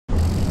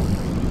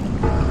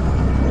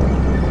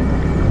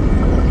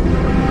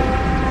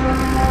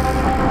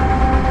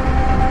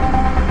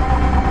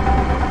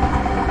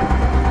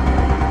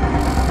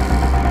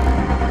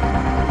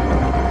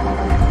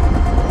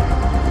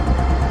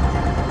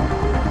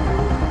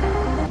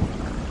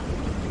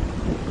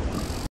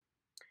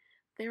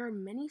There are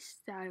many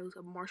styles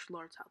of martial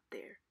arts out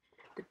there.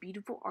 The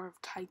beautiful art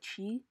of Tai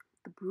Chi,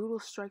 the brutal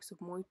strikes of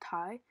Muay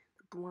Thai,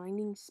 the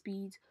blinding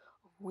speeds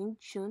of Wing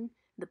Chun, and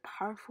the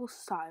powerful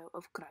style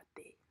of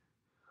Karate.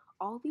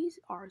 All these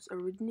arts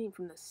originate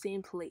from the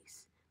same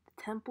place, the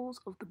temples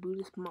of the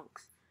Buddhist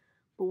monks.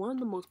 But one of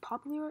the most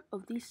popular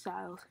of these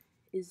styles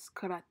is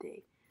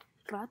Karate.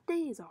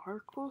 Karate is a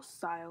hardcore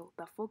style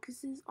that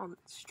focuses on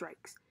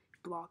strikes,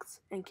 blocks,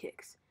 and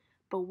kicks.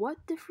 But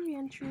what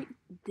differentiates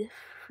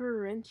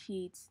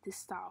this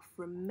style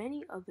from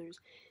many others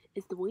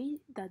is the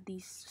way that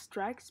these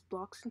strikes,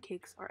 blocks, and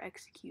kicks are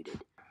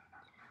executed.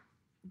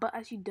 But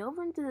as you delve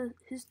into the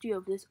history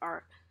of this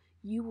art,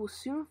 you will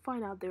soon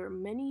find out there are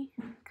many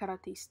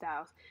karate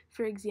styles.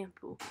 For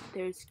example,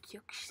 there's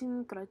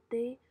Kyokushin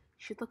Karate,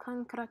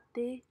 Shotokan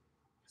Karate,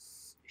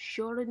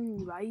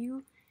 Shorin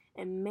Ryu,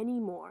 and many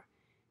more.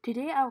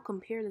 Today I will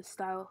compare the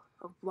style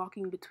of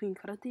blocking between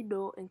Karate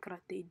Do and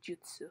Karate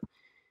Jutsu.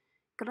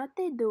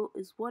 Karate Do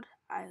is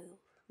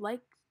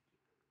like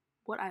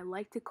what I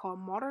like to call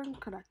modern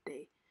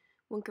karate.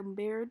 When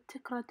compared to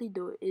Karate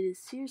Do, it is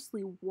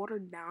seriously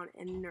watered down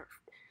and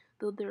nerfed,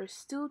 though there are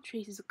still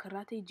traces of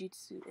Karate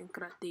Jutsu and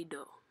Karate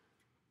Do.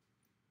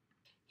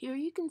 Here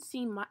you can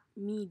see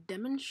me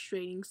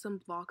demonstrating some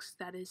blocks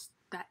that is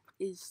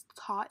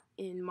taught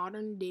in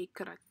modern day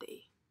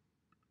karate.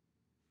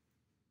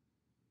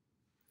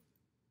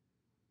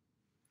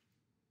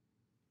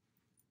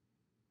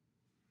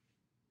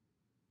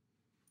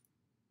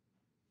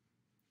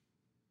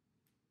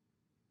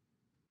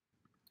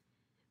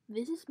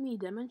 This is me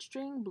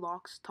demonstrating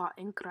blocks taught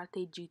in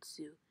Karate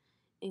Jutsu.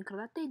 In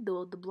Karate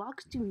Do, the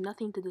blocks do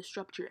nothing to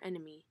disrupt your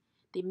enemy.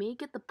 They may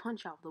get the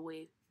punch out of the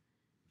way,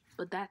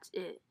 but that's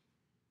it.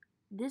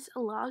 This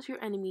allows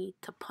your enemy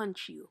to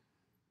punch you.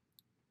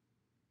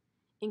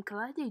 In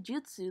Karate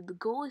Jutsu, the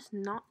goal is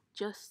not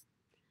just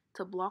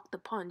to block the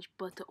punch,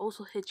 but to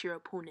also hit your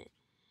opponent.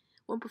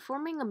 When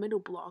performing a middle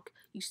block,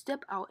 you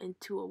step out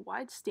into a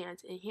wide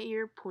stance and hit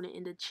your opponent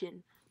in the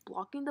chin,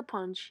 blocking the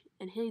punch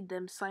and hitting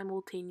them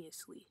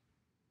simultaneously.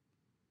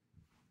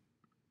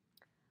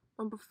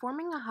 When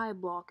performing a high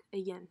block,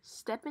 again,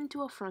 step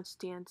into a front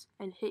stance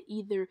and hit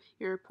either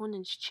your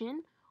opponent's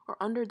chin or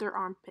under their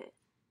armpit.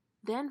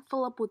 Then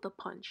fill up with a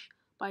punch.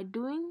 By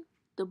doing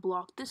the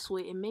block this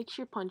way, it makes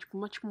your punch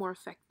much more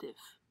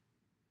effective.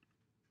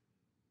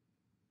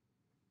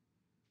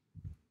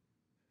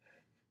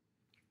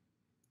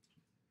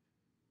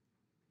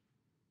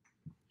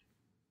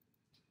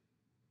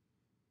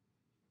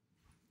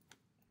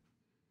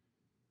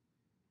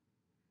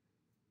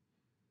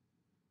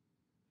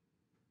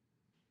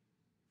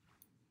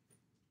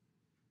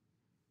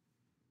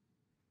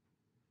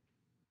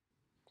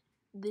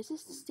 This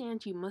is the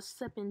stance you must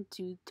step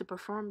into to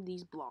perform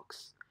these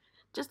blocks.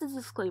 Just a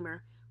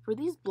disclaimer, for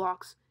these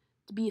blocks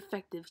to be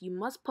effective, you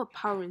must put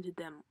power into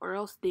them or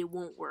else they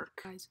won't work.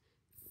 Guys,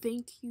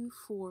 thank you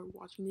for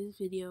watching this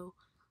video.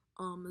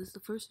 This is the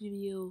first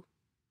video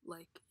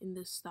like in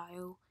this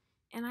style,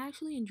 and I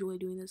actually enjoy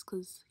doing this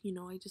because, you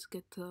know, I just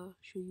get to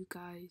show you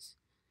guys,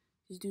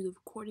 just do the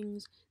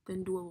recordings,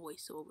 then do a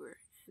voiceover,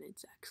 and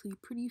it's actually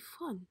pretty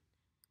fun.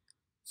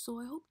 So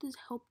I hope this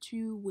helped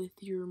you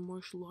with your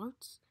martial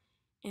arts.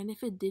 And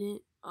if it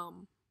didn't,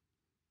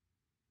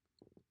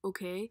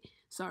 okay,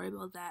 sorry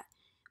about that.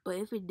 But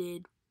if it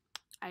did,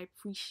 I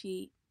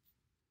appreciate,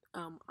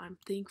 I'm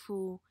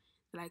thankful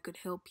that I could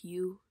help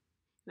you,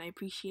 and I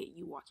appreciate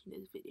you watching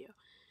this video.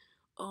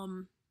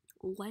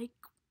 Like,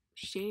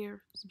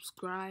 share,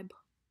 subscribe,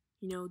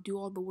 you know, do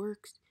all the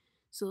works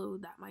so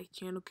that my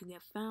channel can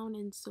get found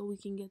and so we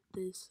can get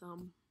this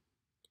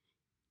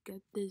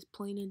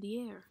plane in the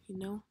air, you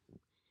know.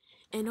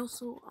 And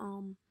also,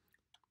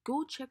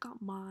 go check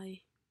out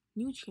my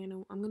new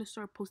channel. I'm gonna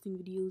start posting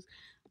videos.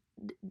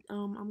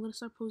 I'm gonna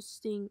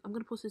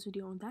post this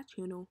video on that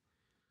channel.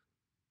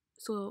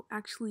 So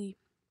actually,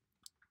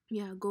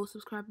 yeah, go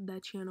subscribe to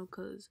that channel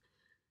because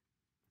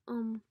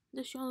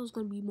this channel is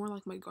gonna be more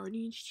like my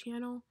guardian's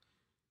channel.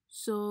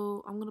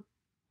 So I'm gonna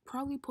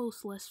probably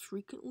post less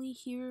frequently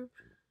here.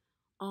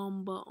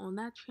 But on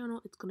that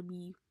channel, it's gonna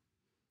be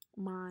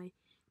my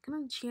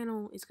kind of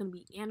channel. It's gonna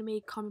be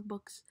anime, comic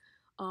books,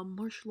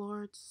 martial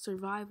arts,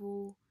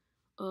 survival,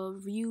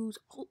 reviews,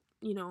 all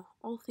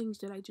things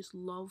that I just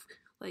love.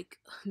 Like,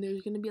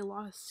 there's gonna be a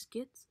lot of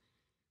skits,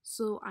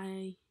 so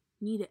I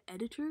need an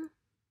editor.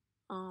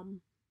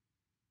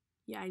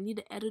 Yeah, I need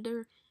an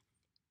editor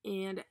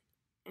and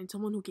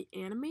someone who can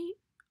animate.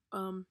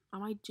 I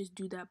might just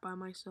do that by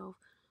myself,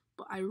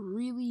 but I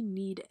really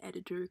need an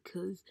editor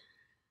because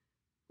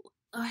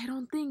I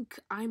don't think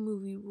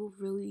iMovie will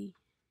really,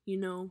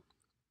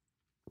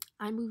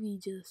 iMovie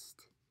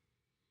just,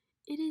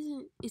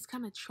 it's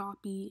kind of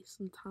choppy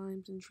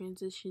sometimes and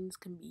transitions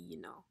can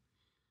be,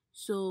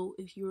 So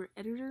if you're an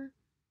editor,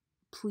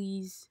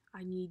 please,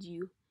 I need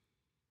you.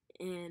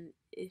 And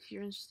if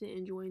you're interested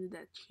in joining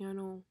that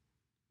channel,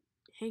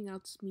 hang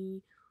out with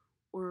me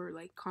or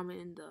like comment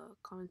in the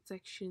comment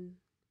section.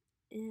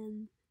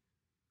 And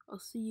I'll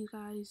see you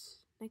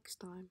guys next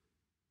time.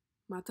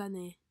 Mata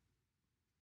ne.